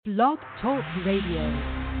Blog Talk Radio.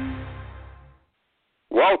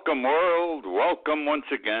 Welcome, world. Welcome once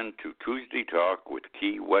again to Tuesday Talk with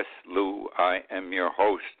Key West Lou. I am your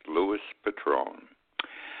host, Louis Patrone.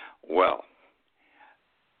 Well,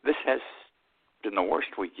 this has been the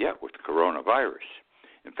worst week yet with coronavirus.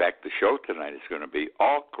 In fact, the show tonight is going to be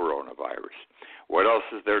all coronavirus. What else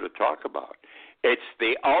is there to talk about? It's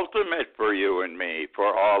the ultimate for you and me,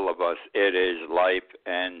 for all of us. It is life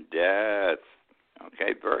and death.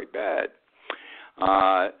 Okay, very bad.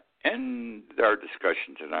 In our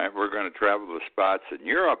discussion tonight, we're going to travel to spots in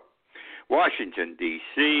Europe, Washington,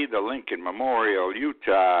 D.C., the Lincoln Memorial,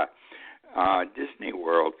 Utah, Disney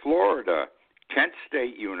World, Florida, Kent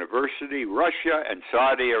State University, Russia, and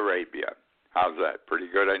Saudi Arabia. How's that? Pretty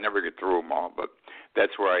good. I never get through them all, but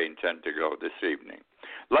that's where I intend to go this evening.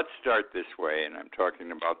 Let's start this way, and I'm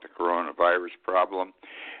talking about the coronavirus problem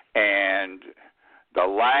and the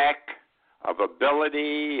lack of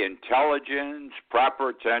ability, intelligence, proper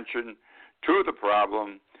attention to the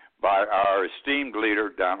problem by our esteemed leader,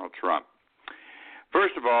 Donald Trump.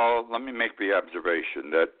 First of all, let me make the observation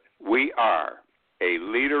that we are a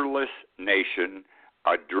leaderless nation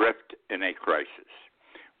adrift in a crisis.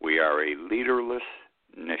 We are a leaderless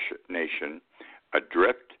nation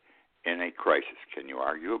adrift in a crisis. Can you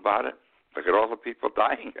argue about it? Look at all the people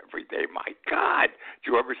dying every day. My God,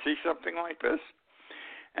 did you ever see something like this?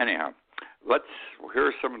 Anyhow, here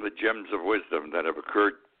are some of the gems of wisdom that have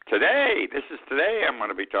occurred today. This is today I'm going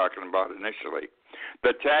to be talking about initially.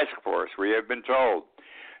 The task force. We have been told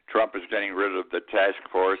Trump is getting rid of the task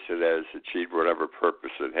force. It has achieved whatever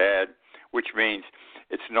purpose it had, which means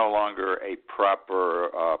it's no longer a proper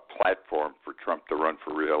platform for Trump to run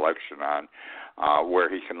for re-election on, where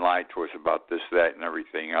he can lie to us about this, that, and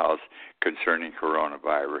everything else concerning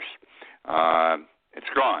coronavirus.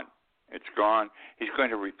 It's gone. It's gone. He's going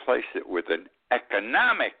to replace it with an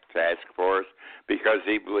economic task force because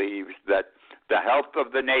he believes that the health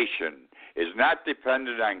of the nation is not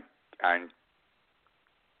dependent on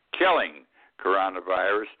killing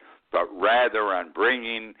coronavirus, but rather on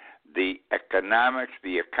bringing the economics,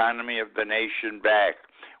 the economy of the nation back.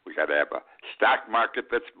 We got to have a stock market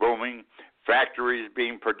that's booming, factories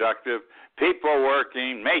being productive, people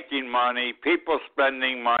working, making money, people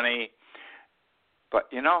spending money. But,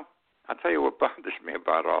 I'll tell you what bothers me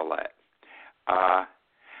about all that.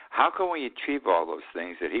 How can we achieve all those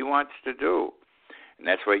things that he wants to do? And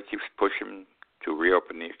that's why he keeps pushing to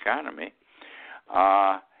reopen the economy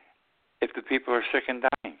if the people are sick and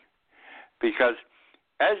dying. Because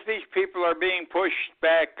as these people are being pushed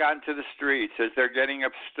back onto the streets, as they're getting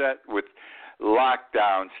upset with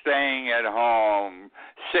lockdown, staying at home,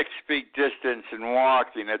 6 feet distance and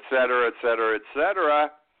walking, et cetera, et cetera, et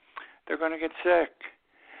cetera, they're going to get sick.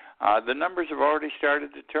 The numbers have already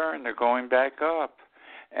started to turn. They're going back up.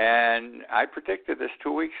 And I predicted this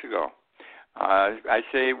 2 weeks ago. I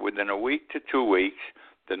say within a week to 2 weeks,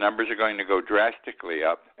 the numbers are going to go drastically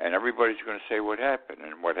up, and everybody's going to say what happened.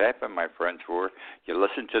 And what happened, my friends, you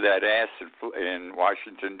listen to that ass in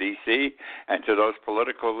Washington, D.C., and to those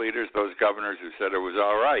political leaders, those governors who said it was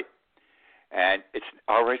all right. And it's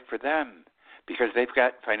all right for them, because they've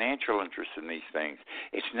got financial interest in these things.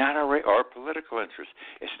 It's not all right, or political interest.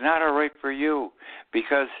 It's not all right for you,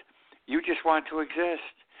 because you just want to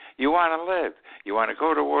exist. You want to live. You want to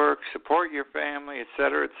go to work, support your family, et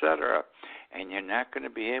cetera, et cetera. And you're not going to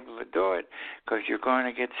be able to do it because you're going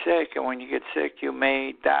to get sick. And when you get sick, you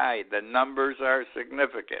may die. The numbers are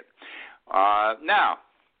significant. Now,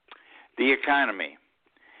 the economy.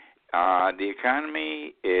 The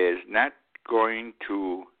economy is not going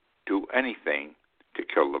to do anything to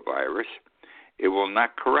kill the virus. It will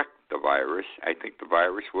not correct the virus. I think the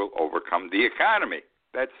virus will overcome the economy.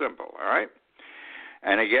 That's simple, all right?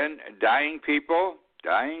 And again, dying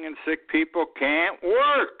and sick people can't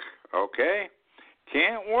work, okay?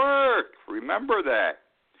 Can't work. Remember that.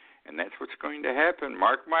 And that's what's going to happen.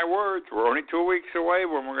 Mark my words. We're only 2 weeks away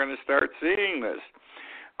when we're going to start seeing this.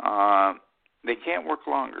 They can't work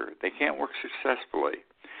longer. They can't work successfully.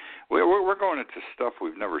 We're going into stuff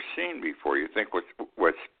we've never seen before. You think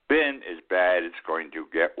what's been is bad. It's going to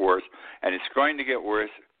get worse. And it's going to get worse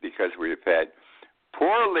because we've had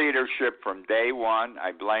poor leadership from day one.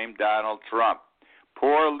 I blame Donald Trump.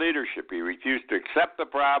 Poor leadership. He refused to accept the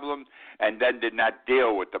problem and then did not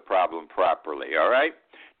deal with the problem properly, all right?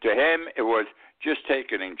 To him, it was just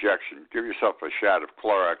take an injection. Give yourself a shot of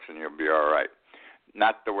Clorox and you'll be all right.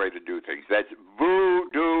 Not the way to do things. That's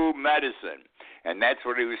voodoo medicine. And that's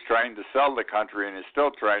what he was trying to sell the country and is still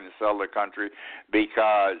trying to sell the country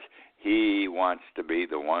because He wants to be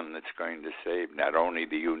the one that's going to save not only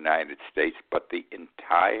the United States, but the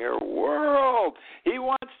entire world. He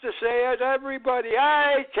wants to say to everybody,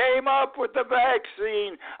 I came up with the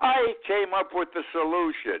vaccine. I came up with the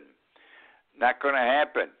solution. Not going to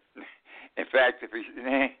happen. In fact, if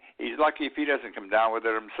he's lucky if he doesn't come down with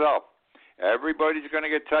it himself. Everybody's going to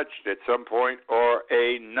get touched at some point or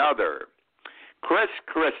another. Chris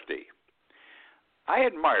Christie. I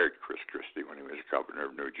admired Chris Christie when he was governor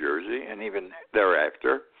of New Jersey, and even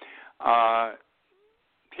thereafter.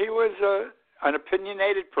 He was an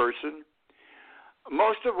opinionated person.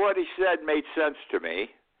 Most of what he said made sense to me.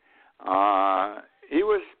 He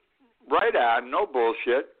was right on, no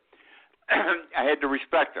bullshit. I had to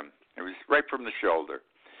respect him. It was right from the shoulder.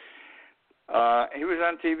 He was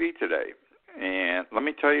on TV today, and let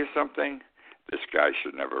me tell you something. This guy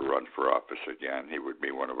should never run for office again. He would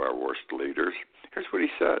be one of our worst leaders. Here's what he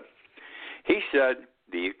said. He said,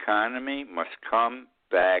 the economy must come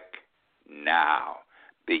back now.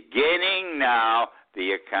 Beginning now,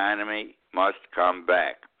 the economy must come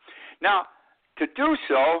back. Now, to do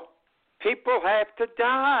so, people have to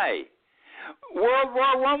die. World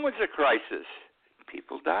War I was a crisis.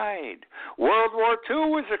 People died. World War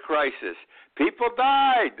II was a crisis. People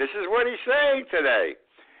died. This is what he's saying today.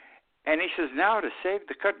 And he says now to save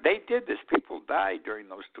the country. They did this. People died during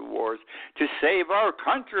those two wars to save our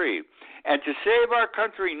country. And to save our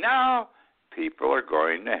country now, people are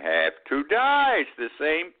going to have to die. It's the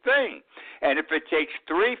same thing. And if it takes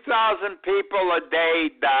 3,000 people a day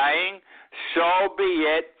dying, so be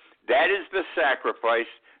it. That is the sacrifice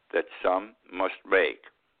that some must make.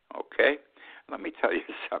 Okay? Let me tell you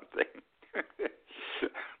something.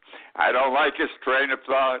 I don't like his train of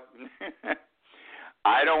thought.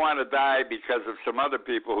 I don't want to die because of some other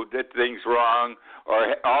people who did things wrong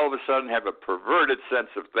or all of a sudden have a perverted sense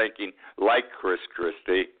of thinking like Chris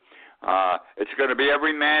Christie. It's going to be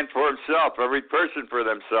every man for himself, every person for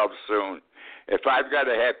themselves soon. If I've got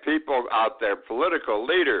to have people out there, political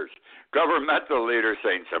leaders, governmental leaders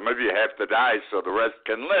saying some of you have to die so the rest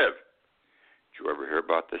can live. Did you ever hear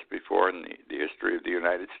about this before in the history of the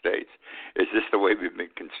United States? Is this the way we've been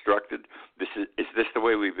constructed? Is this the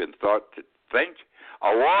way we've been taught to think?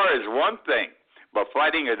 A war is one thing, but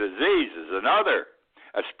fighting a disease is another,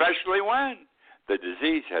 especially when the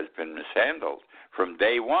disease has been mishandled from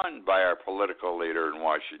day one by our political leader in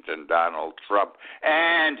Washington, Donald Trump,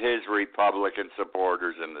 and his Republican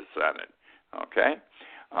supporters in the Senate. Okay?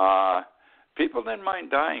 People didn't mind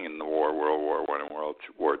dying in the war, World War I and World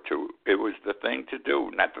War II. It was the thing to do,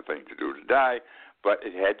 not the thing to do to die, but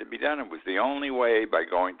it had to be done. It was the only way by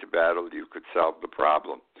going to battle you could solve the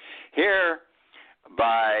problem. Here,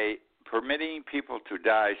 by permitting people to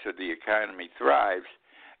die so the economy thrives,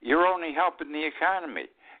 you're only helping the economy.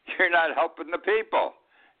 You're not helping the people.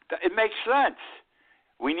 It makes sense.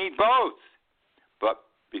 We need both. But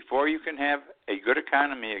before you can have a good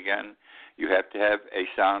economy again, you have to have a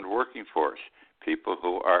sound working force, people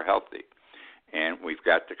who are healthy. And we've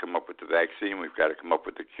got to come up with the vaccine. We've got to come up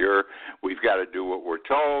with the cure. We've got to do what we're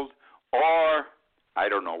told, or I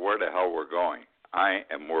don't know where the hell we're going. I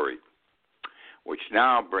am worried. Which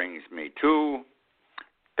now brings me to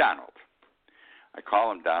Donald. I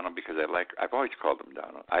call him Donald because I've always called him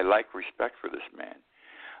Donald. I like respect for this man.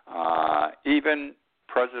 Even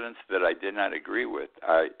presidents that I did not agree with,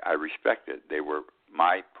 I respected. They were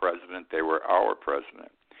my president. They were our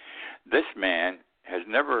president. This man has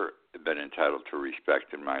never been entitled to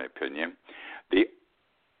respect, in my opinion.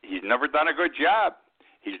 He's never done a good job.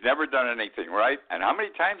 He's never done anything right. And how many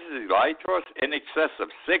times has he lied to us? In excess of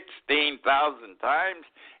 16,000 times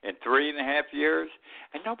in 3.5 years.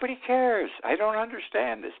 And nobody cares. I don't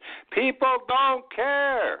understand this. People don't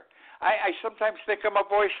care. I sometimes think I'm a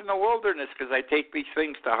voice in the wilderness because I take these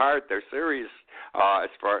things to heart. They're serious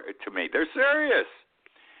to me. They're serious.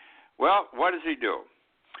 Well, what does he do?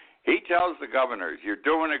 He tells the governors, you're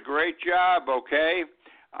doing a great job, okay,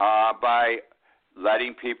 by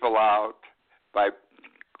letting people out, by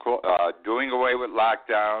doing away with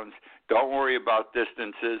lockdowns. Don't worry about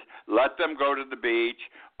distances. Let them go to the beach.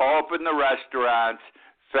 Open the restaurants.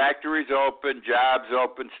 Factories open. Jobs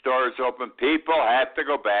open. Stores open. People have to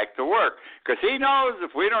go back to work. Because he knows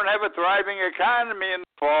if we don't have a thriving economy in the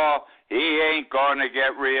fall, he ain't going to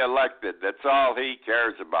get reelected. That's all he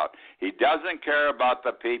cares about. He doesn't care about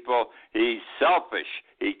the people. He's selfish.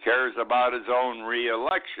 He cares about his own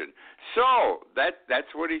reelection. So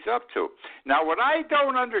that's what he's up to. Now, what I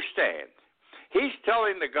don't understand, he's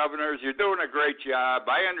telling the governors, you're doing a great job.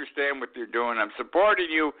 I understand what you're doing. I'm supporting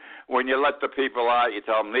you when you let the people out. You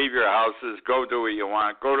tell them, leave your houses, go do what you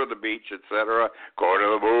want, go to the beach, etc., go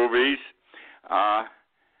to the movies.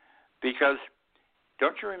 Because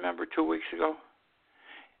don't you remember 2 weeks ago?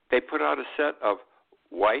 They put out a set of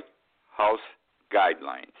White House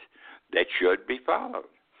guidelines that should be followed.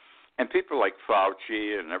 And people like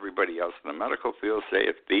Fauci and everybody else in the medical field say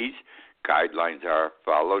if these guidelines are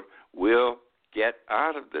followed, we'll get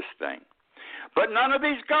out of this thing. But none of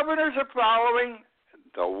these governors are following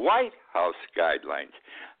the White House guidelines.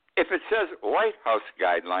 If it says White House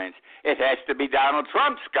guidelines, it has to be Donald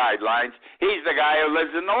Trump's guidelines. He's the guy who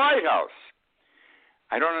lives in the White House.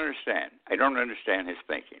 I don't understand. I don't understand his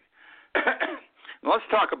thinking. Let's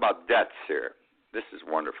talk about deaths here. This is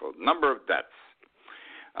wonderful. Number of deaths.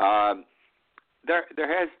 Let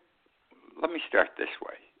me start this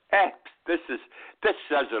way. This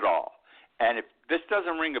says it all. And if this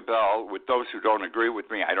doesn't ring a bell with those who don't agree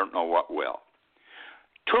with me, I don't know what will.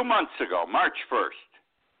 2 months ago, March 1st,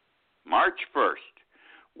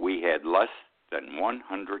 we had less than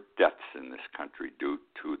 100 deaths in this country due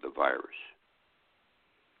to the virus.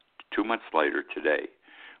 2 months later, today,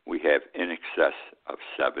 we have in excess of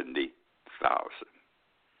 70,000.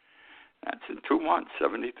 That's in 2 months,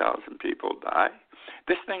 70,000 people die.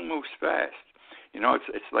 This thing moves fast. You know,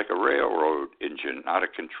 it's like a railroad engine out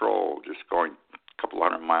of control, just going a couple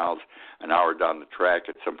hundred miles an hour down the track.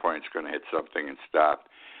 At some point, it's going to hit something and stop.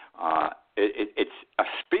 It's a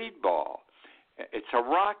speedball. It's a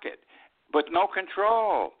rocket, but no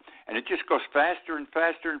control. And it just goes faster and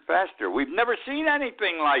faster and faster. We've never seen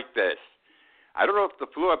anything like this. I don't know if the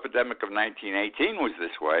flu epidemic of 1918 was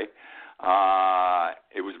this way.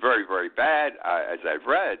 It was very, very bad, as I've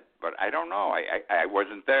read, but I don't know. I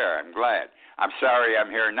wasn't there. I'm glad. I'm sorry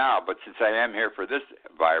I'm here now, but since I am here for this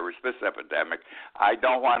virus, this epidemic, I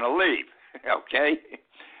don't want to leave, okay?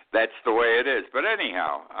 That's the way it is. But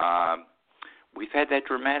anyhow, we've had that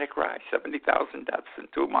dramatic rise, 70,000 deaths in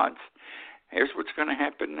 2 months. Here's what's going to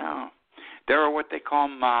happen now. There are what they call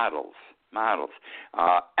models,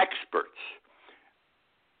 experts,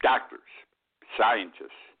 doctors,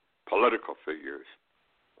 scientists, political figures,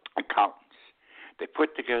 accountants. They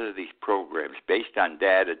put together these programs based on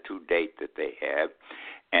data to date that they have,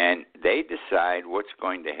 and they decide what's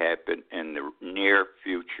going to happen in the near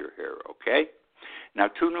future here, okay? Now,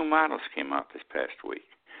 2 new models came out this past week.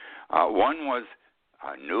 One was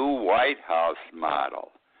a new White House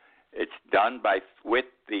model. It's done with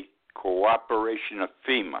the cooperation of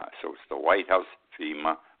FEMA, so it's the White House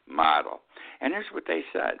FEMA model. And here's what they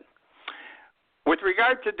said. With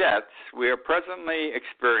regard to deaths, we are presently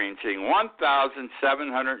experiencing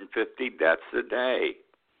 1,750 deaths a day.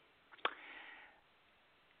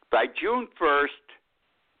 By June 1st,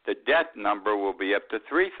 the death number will be up to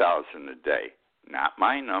 3,000 a day. Not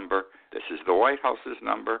my number. This is the White House's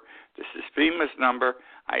number. This is FEMA's number.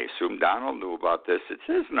 I assume Donald knew about this. It's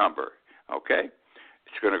his number, okay?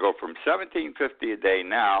 It's going to go from 1,750 a day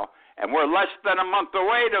now, and we're less than a month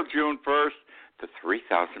away till June 1st, to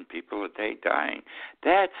 3,000 people a day dying.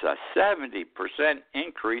 That's a 70%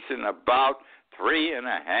 increase in about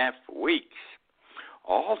 3.5 weeks.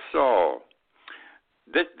 Also,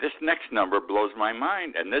 this next number blows my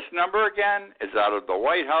mind, and this number again is out of the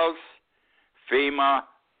White House FEMA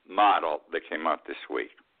model that came out this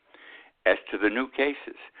week. As to the new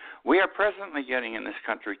cases, we are presently getting in this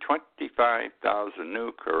country 25,000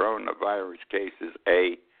 new coronavirus cases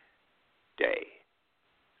a day.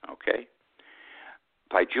 Okay?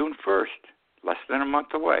 By June 1st, less than a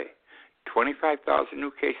month away, 25,000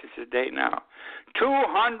 new cases a day now.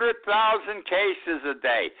 200,000 cases a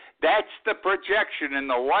day. That's the projection in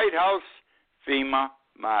the White House FEMA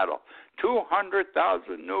model.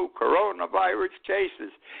 200,000 new coronavirus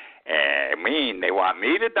cases. I mean, they want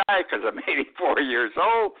me to die because I'm 84 years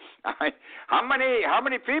old. How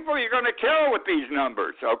many people are you going to kill with these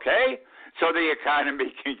numbers, okay? So the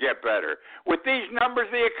economy can get better. With these numbers,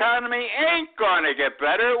 the economy ain't going to get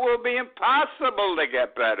better. It will be impossible to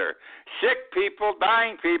get better. Sick people,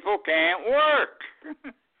 dying people can't work.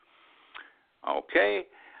 Okay?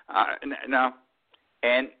 Now,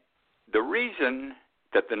 and the reason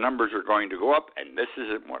that the numbers are going to go up, and this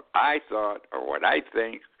isn't what I thought or what I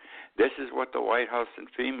think, this is what the White House and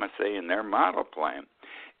FEMA say in their model plan,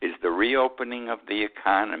 is the reopening of the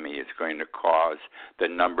economy is going to cause the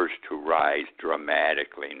numbers to rise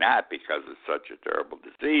dramatically, not because of such a terrible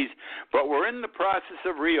disease, but we're in the process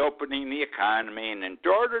of reopening the economy, and in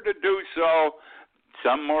order to do so,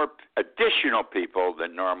 some more additional people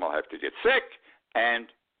than normal have to get sick and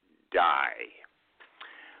die.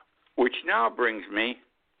 Which now brings me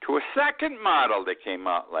to a second model that came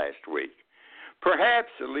out last week. Perhaps,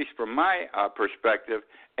 at least from my perspective,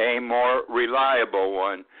 a more reliable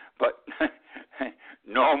one. But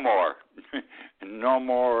No more. No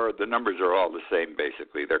more. The numbers are all the same,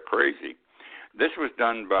 basically. They're crazy. This was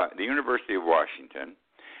done by the University of Washington,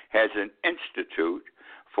 has an institute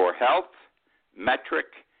for health, metric,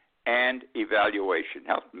 and evaluation.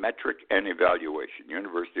 Health, metric, and evaluation.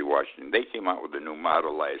 University of Washington. They came out with a new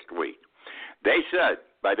model last week. They said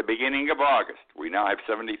by the beginning of August, we now have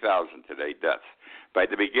 70,000 today deaths. By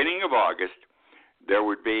the beginning of August, there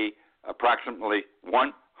would be approximately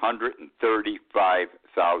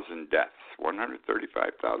 135,000 deaths.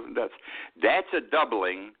 135,000 deaths. That's a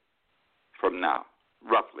doubling from now,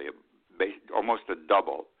 roughly, almost a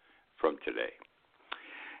double from today.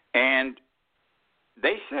 And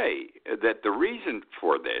they say that the reason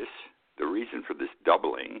for this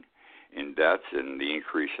doubling in deaths and the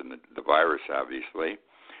increase in the virus, obviously,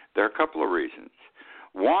 there are a couple of reasons.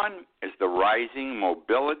 One is the rising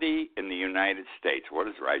mobility in the United States. What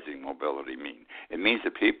does rising mobility mean? It means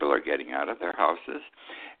that people are getting out of their houses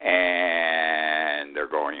and they're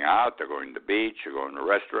going out, they're going to the beach, they're going to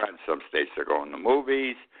restaurants. Some states they're going to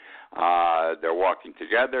movies. They're walking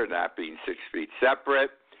together, not being 6 feet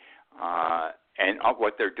separate. And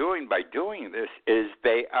what they're doing by doing this is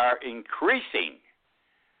they are increasing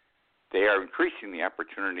the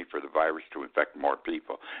opportunity for the virus to infect more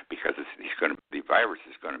people because the virus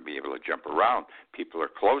is going to be able to jump around. People are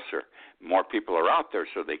closer. More people are out there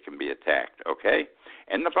so they can be attacked, okay?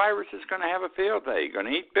 And the virus is going to have a field day, going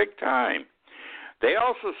to eat big time. They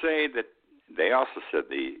also said, the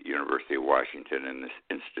University of Washington in this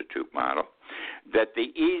institute model, that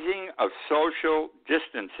the easing of social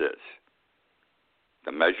distances,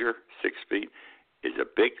 the measure 6 feet, is a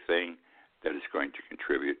big thing that is going to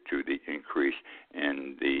contribute to the increase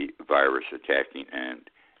in the virus attacking and,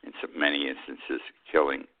 in many instances,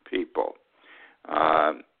 killing people.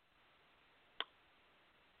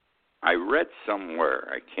 I read somewhere,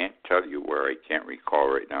 I can't tell you where, I can't recall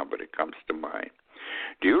right now, but it comes to mind.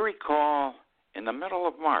 Do you recall in the middle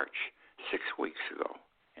of March, 6 weeks ago,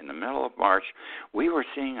 in the middle of March, we were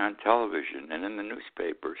seeing on television and in the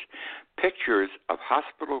newspapers pictures of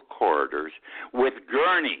hospital corridors with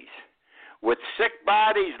gurneys, with sick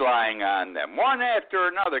bodies lying on them, one after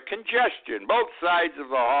another, congestion, both sides of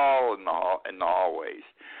the hall and the hallways.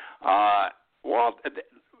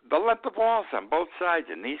 The length of walls on both sides,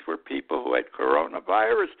 and these were people who had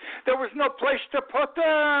coronavirus. There was no place to put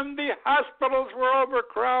them. The hospitals were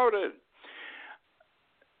overcrowded.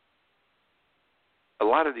 A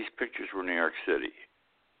lot of these pictures were New York City.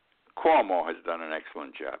 Cuomo has done an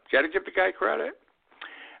excellent job. Got to give the guy credit.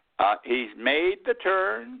 He's made the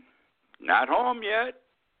turn. Not home yet.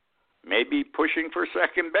 Maybe pushing for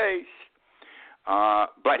second base.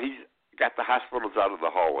 But he's got the hospitals out of the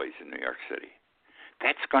hallways in New York City.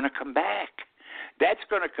 That's going to come back. That's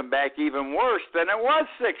going to come back even worse than it was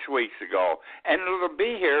 6 weeks ago. And it'll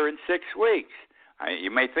be here in 6 weeks. You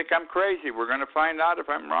may think I'm crazy. We're going to find out if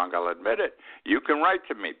I'm wrong. I'll admit it. You can write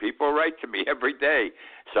to me. People write to me every day.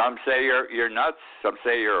 Some say you're nuts. Some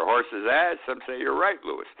say you're a horse's ass. Some say you're right,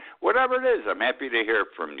 Lewis. Whatever it is, I'm happy to hear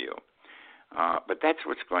from you. But that's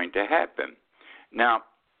what's going to happen. Now,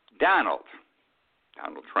 Donald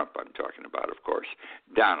Trump I'm talking about, of course.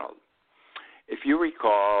 Donald, if you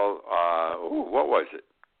recall, what was it?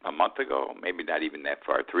 A month ago, maybe not even that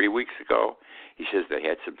far, 3 weeks ago, he says they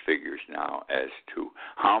had some figures now as to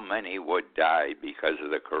how many would die because of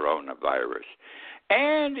the coronavirus.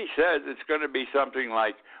 And he says it's going to be something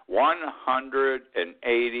like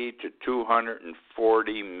 180 to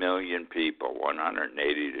 240 million people.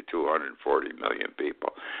 180 to 240 million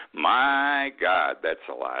people. My God, that's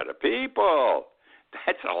a lot of people.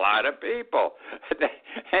 That's a lot of people.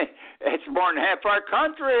 It's more than half our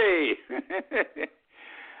country.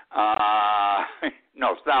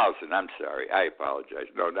 No, 1,000. I'm sorry. I apologize.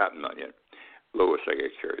 No, not million. Lewis, I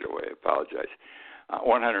get carried away. I apologize.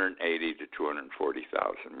 180 to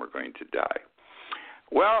 240,000 were going to die.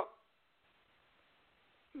 Well,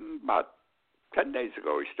 about 10 days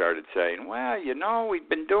ago, he started saying, well, we've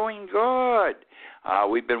been doing good.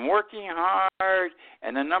 We've been working hard,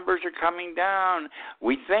 and the numbers are coming down.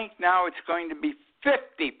 We think now it's going to be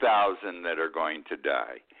 50,000 that are going to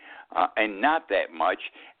die, and not that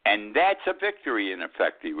much. And that's a victory, in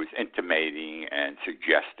effect, he was intimating and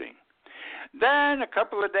suggesting. Then a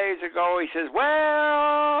couple of days ago, he says,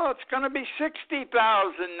 well, it's going to be 60,000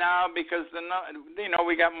 now because,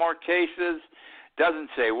 we got more cases. Doesn't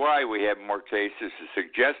say why we have more cases to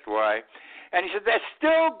suggest why. And he said, that's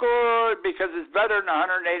still good because it's better than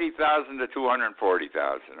 180,000 to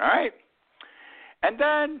 240,000, all right? And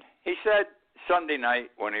then he said Sunday night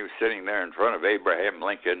when he was sitting there in front of Abraham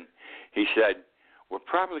Lincoln, he said, we're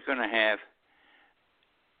probably going to have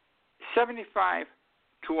 75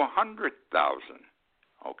 to 100,000.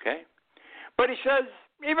 Okay? But he says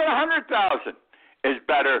even 100,000 is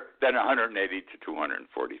better than 180 to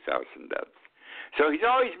 240,000 deaths. So he's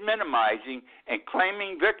always minimizing and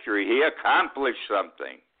claiming victory. He accomplished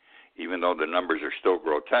something, even though the numbers are still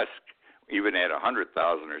grotesque, even at 100,000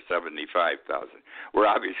 or 75,000. We're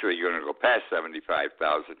obviously going to go past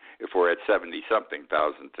 75,000 if we're at 70-something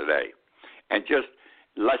thousand today. And just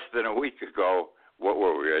less than a week ago, what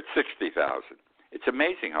were we at? 60,000. It's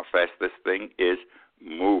amazing how fast this thing is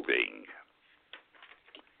moving.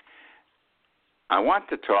 I want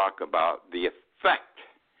to talk about the effect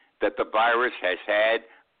that the virus has had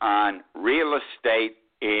on real estate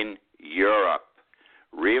in Europe.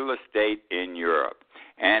 Real estate in Europe.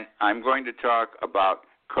 And I'm going to talk about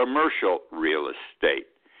commercial real estate.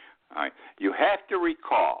 All right. You have to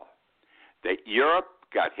recall that Europe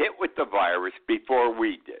got hit with the virus before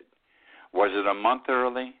we did. Was it a month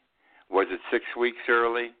early? Was it 6 weeks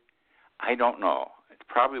early? I don't know. It's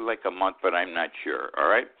probably like a month, but I'm not sure. All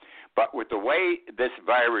right? But with the way this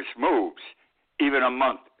virus moves, even a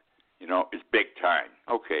month, is big time.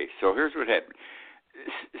 Okay, so here's what happened.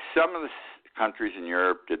 Some of the countries in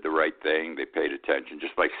Europe did the right thing. They paid attention,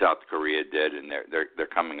 just like South Korea did, and they're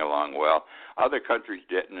coming along well. Other countries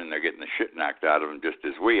didn't, and they're getting the shit knocked out of them just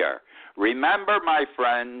as we are. Remember, my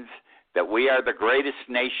friends, that we are the greatest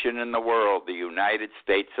nation in the world, the United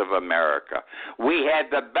States of America. We had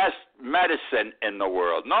the best medicine in the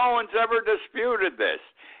world. No one's ever disputed this.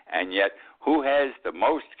 And yet, who has the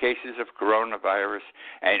most cases of coronavirus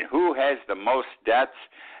and who has the most deaths?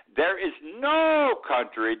 There is no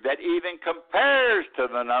country that even compares to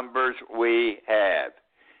the numbers we have.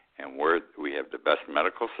 And we have the best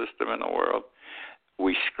medical system in the world.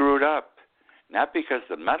 We screwed up, not because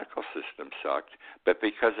the medical system sucked, but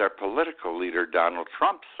because our political leader, Donald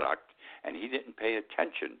Trump, sucked, and he didn't pay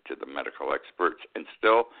attention to the medical experts and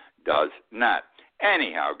still does not.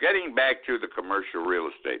 Anyhow, getting back to the commercial real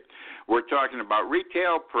estate, we're talking about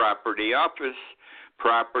retail property, office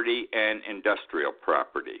property, and industrial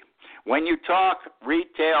property. When you talk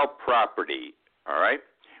retail property, all right,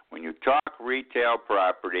 when you talk retail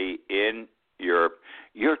property in Europe,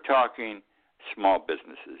 you're talking small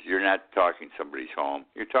businesses. You're not talking somebody's home.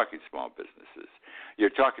 You're talking small businesses.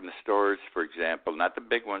 You're talking the stores, for example, not the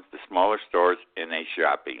big ones, the smaller stores in a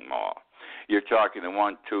shopping mall. You're talking the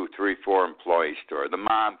 1, 2, 3, 4 employee store, the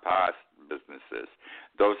mom and pop businesses.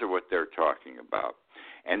 Those are what they're talking about.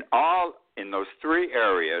 And all in those three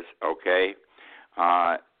areas, okay,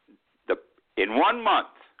 in 1 month,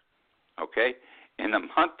 okay, in the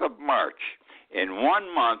month of March, in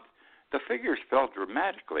 1 month, the figures fell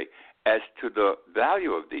dramatically as to the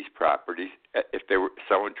value of these properties if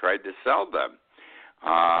someone tried to sell them.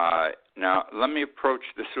 Now, let me approach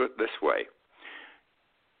this way.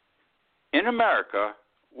 In America,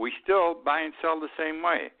 we still buy and sell the same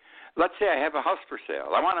way. Let's say I have a house for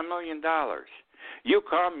sale. I want $1 million. You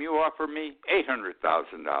come, you offer me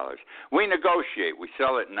 $800,000. We negotiate. We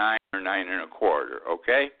sell it $9 or $9.25,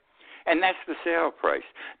 okay? And that's the sale price.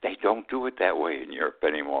 They don't do it that way in Europe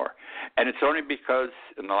anymore. And it's only because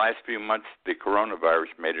in the last few months the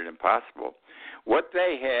coronavirus made it impossible. What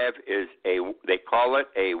they have is they call it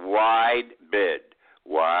a wide bid.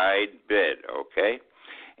 Wide bid, okay?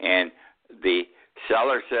 And the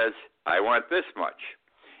seller says, I want this much.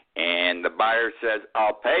 And the buyer says,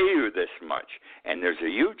 I'll pay you this much. And there's a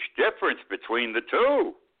huge difference between the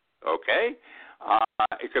two, okay?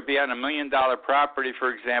 It could be on $1 million property,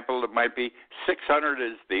 for example. It might be $600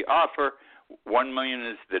 is the offer, $1 million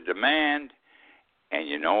is the demand. And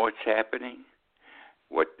you know what's happening?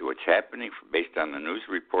 What's happening based on the news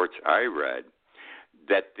reports I read,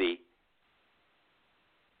 that the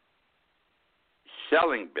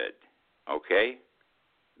selling bid, okay,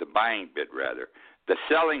 the buying bid rather, the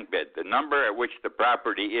selling bid, the number at which the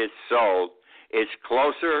property is sold, is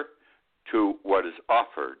closer to what is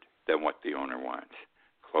offered than what the owner wants.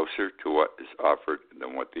 Closer to what is offered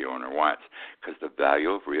than what the owner wants, because the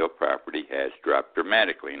value of real property has dropped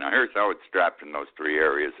dramatically. Now, here's how it's dropped in those three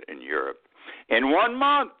areas in Europe. In 1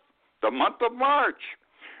 month, the month of March,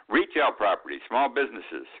 retail property, small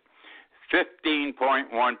businesses,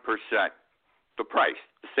 15.1%. The price,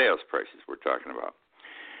 the sales prices we're talking about.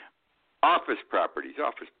 Office properties,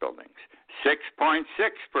 office buildings, 6.6%.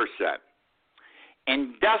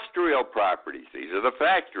 Industrial properties, these are the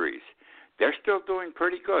factories, they're still doing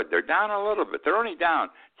pretty good. They're down a little bit. They're only down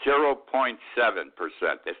 0.7%.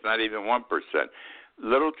 It's not even 1%.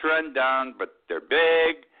 Little trend down, but they're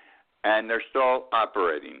big, and they're still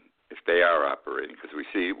operating, if they are operating, because we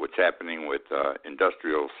see what's happening with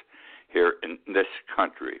industrials here in this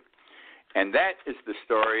country. And that is the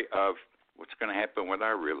story of what's going to happen with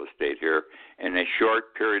our real estate here in a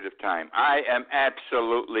short period of time. I am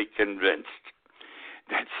absolutely convinced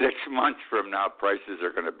that 6 months from now, prices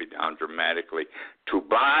are going to be down dramatically to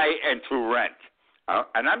buy and to rent.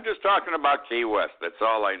 And I'm just talking about Key West. That's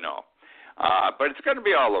all I know. But it's going to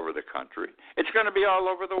be all over the country. It's going to be all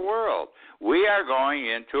over the world. We are going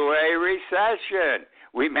into a recession.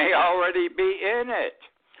 We may already be in it.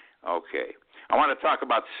 Okay. I want to talk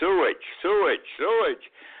about sewage.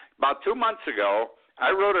 About 2 months ago,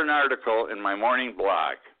 I wrote an article in my morning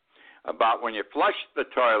blog about when you flush the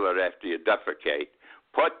toilet after you defecate,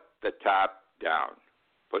 put the top down.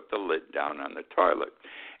 Put the lid down on the toilet.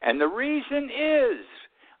 And the reason is,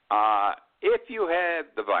 if you have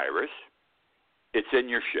the virus, it's in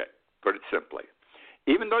your shit, put it simply.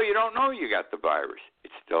 Even though you don't know you got the virus,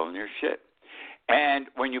 it's still in your shit. And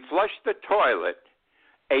when you flush the toilet,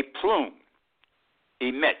 a plume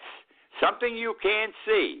emits something you can't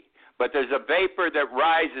see, but there's a vapor that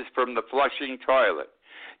rises from the flushing toilet.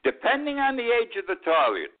 Depending on the age of the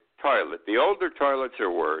toilet, the older toilets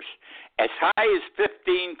are worse, as high as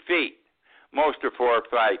 15 feet. Most are 4 or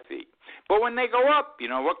 5 feet. But when they go up,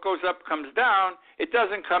 what goes up comes down. It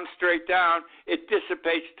doesn't come straight down. It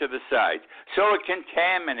dissipates to the sides. So it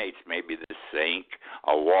contaminates maybe the sink,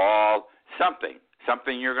 a wall,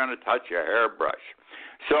 something you're going to touch, a hairbrush.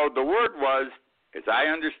 So the word was, as I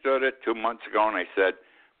understood it 2 months ago, and I said,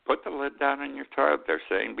 put the lid down on your toilet, they're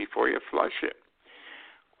saying, before you flush it.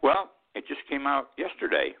 Well, it just came out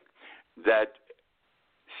yesterday that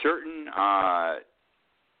certain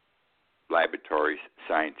laboratories,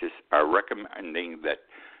 scientists are recommending that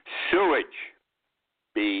sewage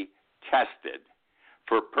be tested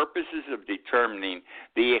for purposes of determining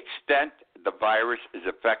the extent the virus is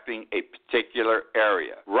affecting a particular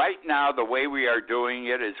area. Right now, the way we are doing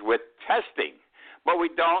it is with testing, but we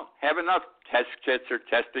don't have enough test kits or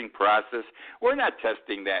testing process. We're not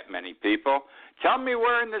testing that many people. Tell me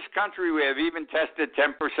where in this country we have even tested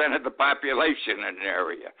 10% of the population in an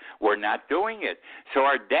area. We're not doing it. So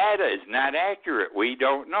our data is not accurate. We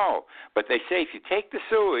don't know. But they say if you take the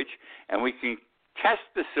sewage and we can test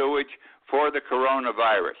the sewage for the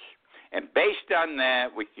coronavirus, and based on that,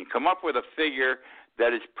 we can come up with a figure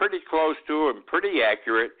that is pretty close to and pretty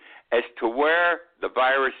accurate as to where the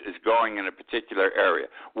virus is going in a particular area,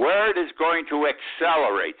 where it is going to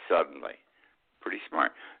accelerate suddenly. Pretty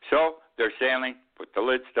smart. So they're saying, put the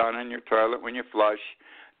lids down on your toilet when you flush.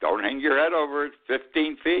 Don't hang your head over it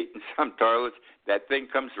 15 feet. In some toilets, that thing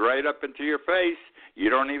comes right up into your face. You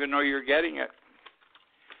don't even know you're getting it.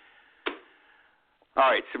 All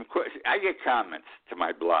right, I get comments to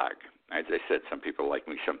my blog. As I said, some people like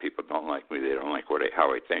me, some people don't like me. They don't like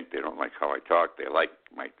how I think. They don't like how I talk. They like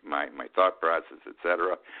my thought process,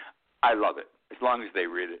 etc. I love it. As long as they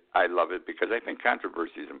read it, I love it because I think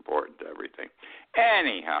controversy is important to everything.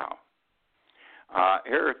 Anyhow,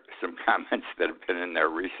 here are some comments that have been in there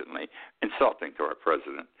recently, insulting to our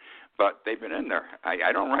president, but they've been in there.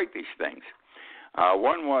 I don't write these things.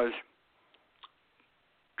 One was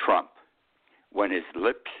Trump. When his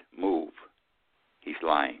lips move, he's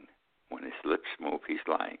lying. When his lips move, he's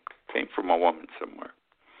lying. Came from a woman somewhere.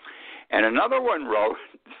 And another one wrote,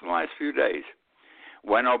 this in the last few days,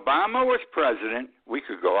 when Obama was president, we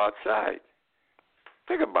could go outside.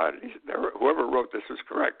 Think about it. Whoever wrote this was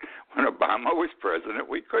correct. When Obama was president,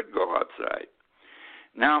 we could go outside.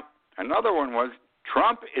 Now, another one was,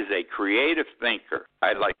 Trump is a creative thinker.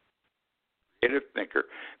 I like creative thinker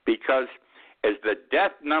because as the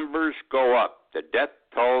death numbers go up, the death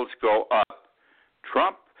tolls go up,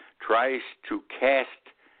 Trump tries to cast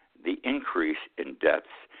the increase in deaths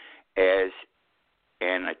as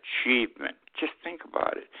an achievement. Just think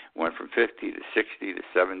about it. Went from 50 to 60 to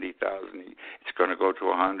 70,000. It's going to go to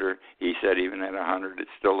 100. He said even at 100, it's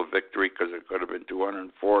still a victory because it could have been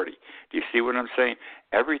 240. Do you see what I'm saying?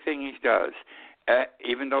 Everything he does,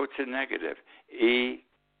 even though it's a negative, he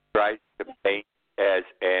tries to paint as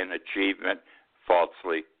an achievement,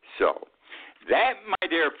 falsely so. That, my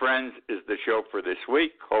dear friends, is the show for this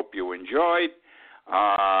week. Hope you enjoyed.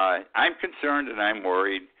 I'm concerned and I'm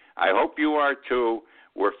worried. I hope you are too.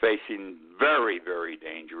 We're facing very, very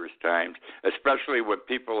dangerous times, especially with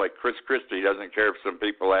people like Chris Christie. Doesn't care if some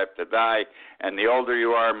people have to die. And the older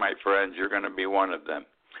you are, my friends, you're going to be one of them.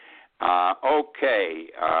 Okay.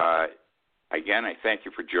 Again, I thank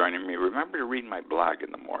you for joining me. Remember to read my blog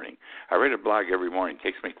in the morning. I write a blog every morning. It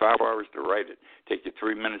takes me 5 hours to write it. Take you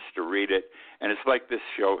 3 minutes to read it. And it's like this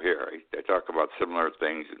show here. I talk about similar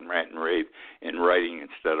things and rant and rave in writing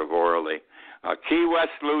instead of orally.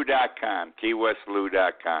 KeyWestLou.com.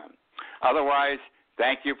 KeyWestLou.com. Otherwise,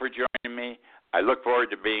 thank you for joining me. I look forward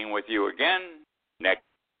to being with you again next